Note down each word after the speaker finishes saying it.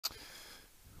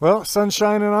Well, sun's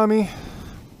shining on me.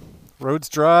 Road's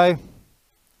dry.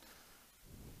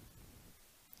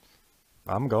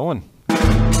 I'm going.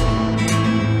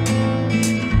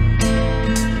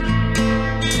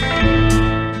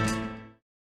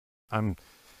 I'm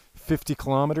 50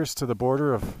 kilometers to the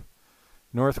border of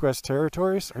Northwest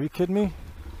Territories. Are you kidding me?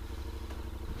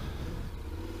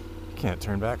 Can't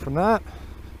turn back from that.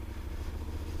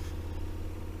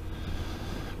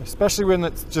 Especially when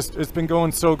it's been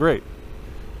going so great.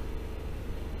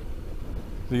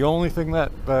 The only thing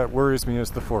that worries me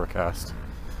is the forecast.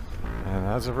 And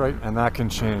as of right, and that can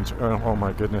change. Oh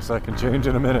my goodness, that can change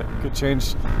in a minute. Could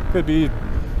change, could be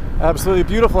absolutely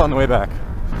beautiful on the way back.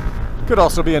 Could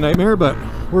also be a nightmare, but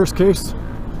worst case,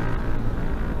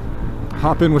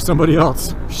 hop in with somebody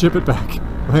else, ship it back.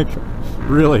 Like,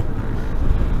 really.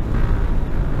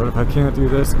 But if I can't do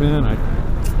this, man,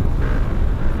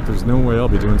 there's no way I'll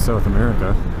be doing South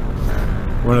America.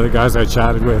 One of the guys I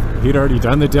chatted with, he'd already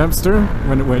done the Dempster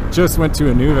when it just went to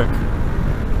Inuvik.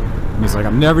 And he's like,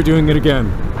 I'm never doing it again.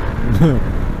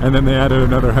 And then they added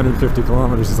another 150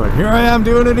 kilometers. He's like, here I am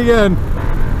doing it again.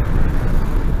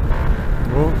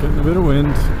 Oh, getting a bit of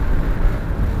wind.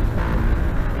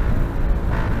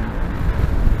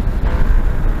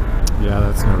 Yeah,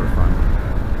 that's never fun.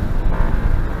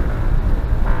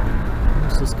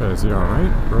 What's this guy? Is he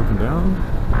alright? Broken down?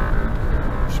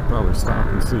 Should probably stop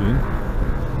and see.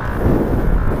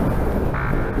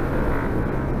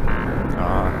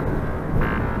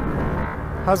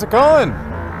 How's it going?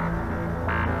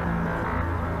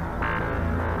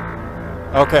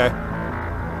 Okay.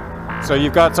 So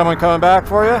you've got someone coming back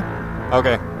for you?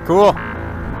 Okay, cool.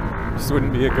 This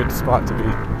wouldn't be a good spot to be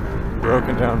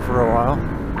broken down for a while.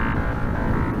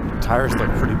 Tires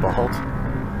look pretty bald.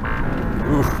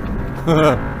 Oof.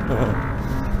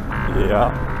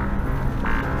 Yeah.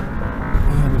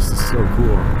 Man, this is so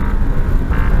cool.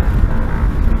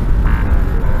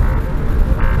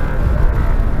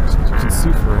 You can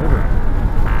see forever.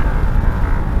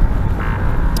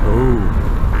 Oh.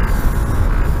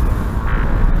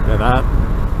 Yeah,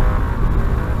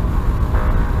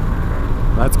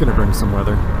 that's gonna bring some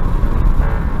weather.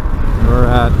 We're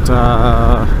at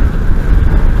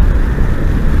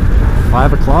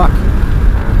 5 o'clock.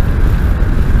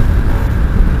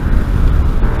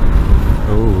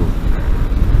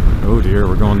 Oh dear,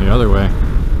 we're going the other way.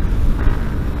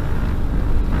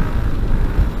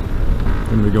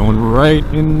 Gonna be going right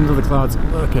into the clouds.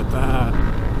 Look at that.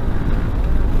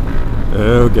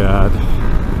 Oh God.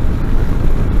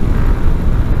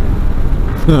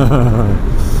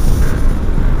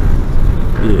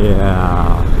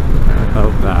 Yeah,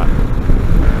 about that.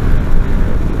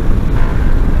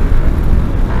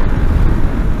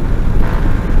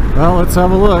 Well, let's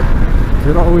have a look.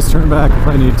 Could always turn back if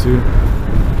I need to.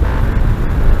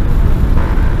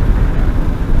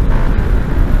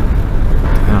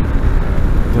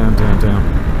 Damn.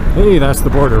 Hey, that's the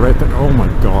border right there. Oh my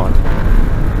God.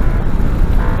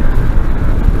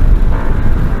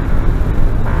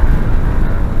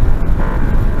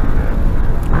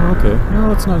 Okay,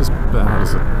 no, it's not as bad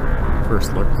as it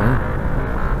first looked there.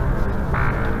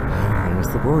 There's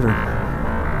the border.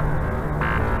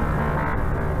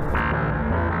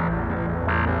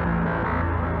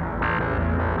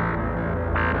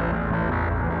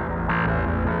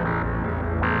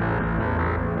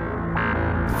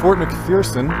 Fort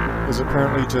McPherson is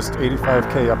apparently just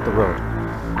 85k up the road.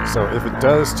 So if it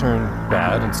does turn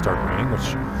bad and start raining,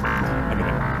 which, I mean,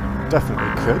 it definitely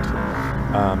could,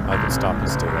 I could stop and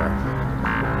stay there.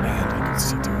 And I could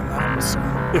see doing that, so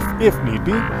if need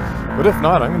be. But if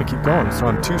not, I'm going to keep going. So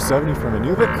I'm 270 from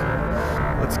Inuvik.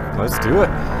 Let's do it.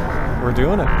 We're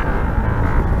doing it.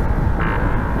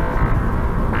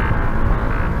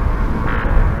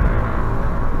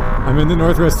 I'm in the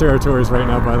Northwest Territories right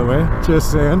now, by the way.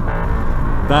 Just saying.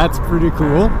 That's pretty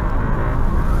cool.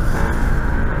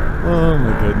 Oh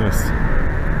my goodness.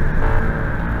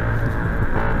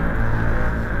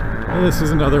 This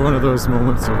is another one of those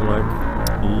moments of like,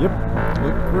 yep,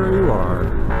 look where you are.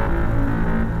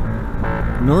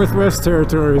 Northwest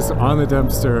Territories on the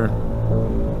Dempster,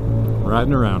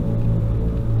 riding around.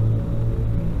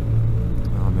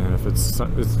 Oh man, if it's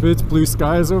blue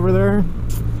skies over there,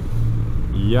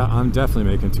 yeah, I'm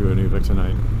definitely making to Inuvik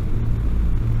tonight.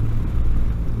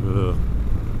 Ugh.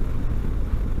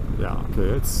 Yeah, okay,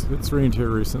 it's rained here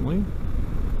recently.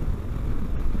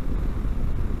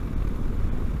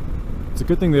 It's a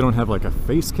good thing they don't have like a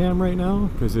face cam right now,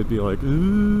 because it'd be like,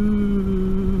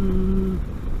 ooh.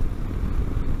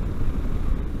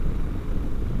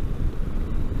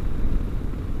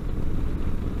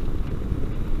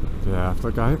 Yeah,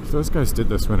 Yeah, those guys did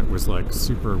this when it was like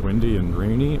super windy and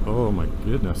rainy. Oh my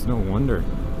goodness, no wonder.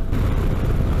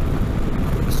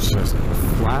 It's just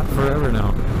flat forever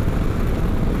now.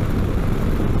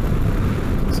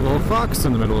 There's a little fox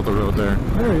in the middle of the road there.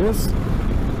 There he is.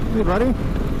 Hey, buddy.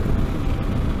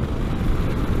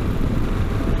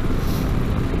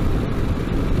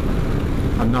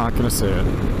 I'm not gonna say it.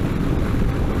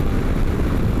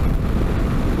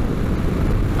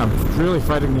 I'm really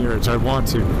fighting the urge. I want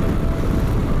to,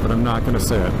 but I'm not gonna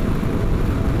say it.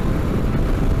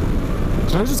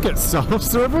 Can I just get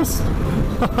self-service?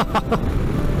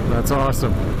 That's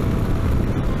awesome.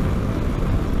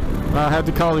 I had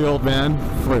to call the old man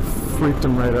before I freaked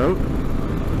him right out.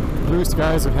 Blue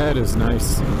skies ahead is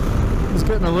nice. I was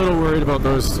getting a little worried about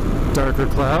those darker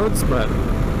clouds, but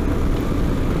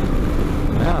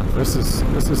yeah, this is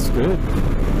good.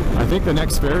 I think the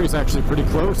next ferry is actually pretty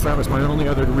close. That was my only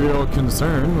other real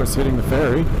concern, was hitting the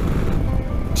ferry.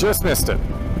 Just missed it.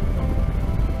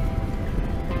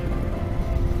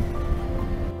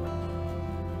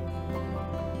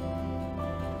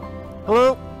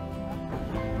 Hello?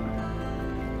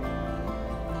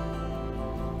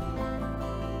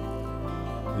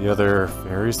 The other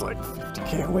ferry's like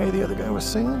 50k away, the other guy was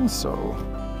saying, so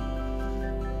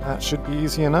that should be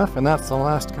easy enough, and that's the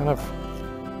last kind of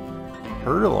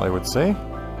hurdle, I would say.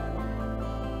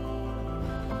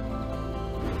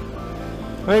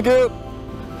 Thank you!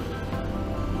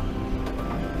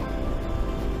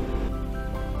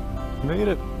 Made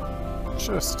it.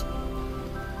 Just.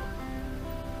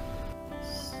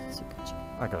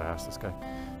 I gotta ask this guy.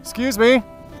 Excuse me!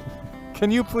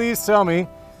 Can you please tell me,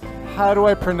 how do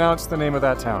I pronounce the name of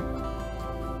that town?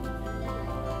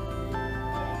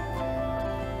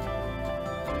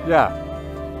 Yeah.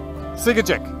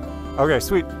 Sigajik. Okay,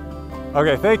 sweet.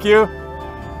 Okay, thank you.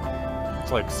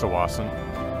 It's like Sawasan.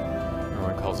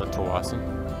 Everyone calls it Tawasan.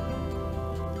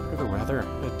 Look at the weather.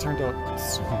 It turned out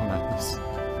so nice.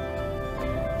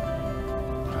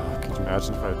 Oh, could you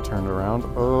imagine if I had turned around?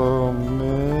 Oh,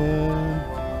 man.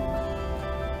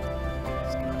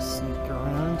 Just gonna sneak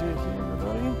around you here,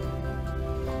 buddy.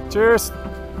 Cheers!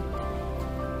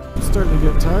 I'm starting to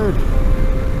get tired.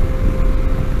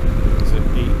 Is it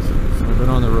 8? So I've been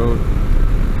on the road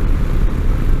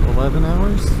 11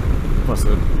 hours, plus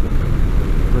a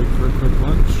break for a quick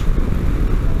lunch.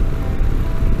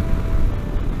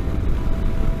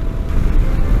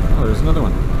 Oh, there's another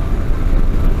one.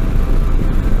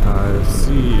 I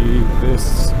see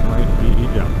this might be,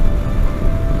 yeah.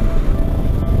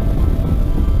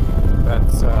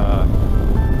 That's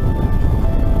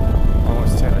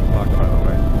almost 10 o'clock, by the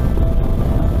way.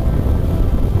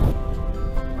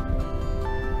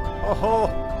 Oh!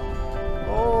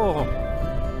 Oh!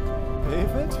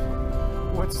 David?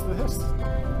 What's this?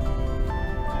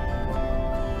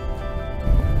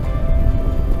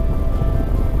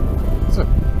 It's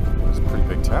a pretty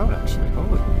big town, actually.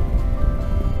 Holy.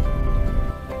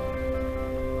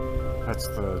 That's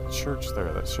the church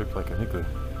there that's shaped like an igloo.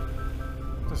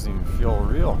 Doesn't even feel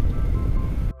real.